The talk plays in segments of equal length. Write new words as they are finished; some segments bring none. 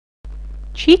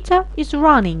Cheetah is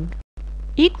running.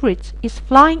 Egret is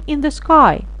flying in the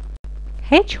sky.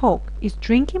 Hedgehog is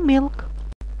drinking milk.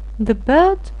 The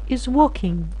bird is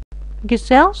walking.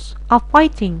 Gazelles are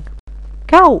fighting.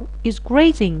 Cow is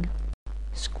grazing.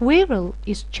 Squirrel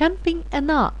is champing a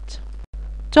nut.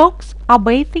 Dogs are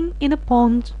bathing in a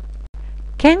pond.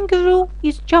 Kangaroo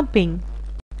is jumping.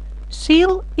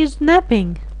 Seal is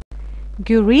napping.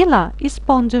 Gorilla is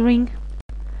pondering.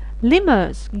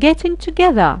 Lemurs getting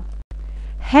together.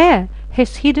 Hare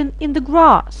has hidden in the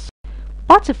grass.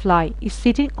 Butterfly is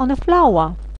sitting on a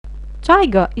flower.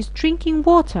 Tiger is drinking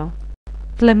water.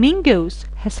 Flamingos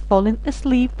has fallen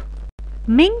asleep.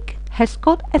 Mink has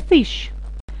caught a fish.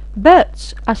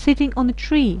 Birds are sitting on a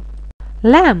tree.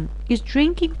 Lamb is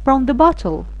drinking from the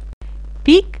bottle.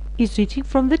 Pig is eating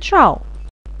from the trough.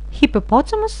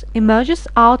 Hippopotamus emerges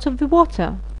out of the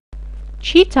water.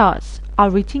 Cheetahs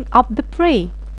are eating up the prey.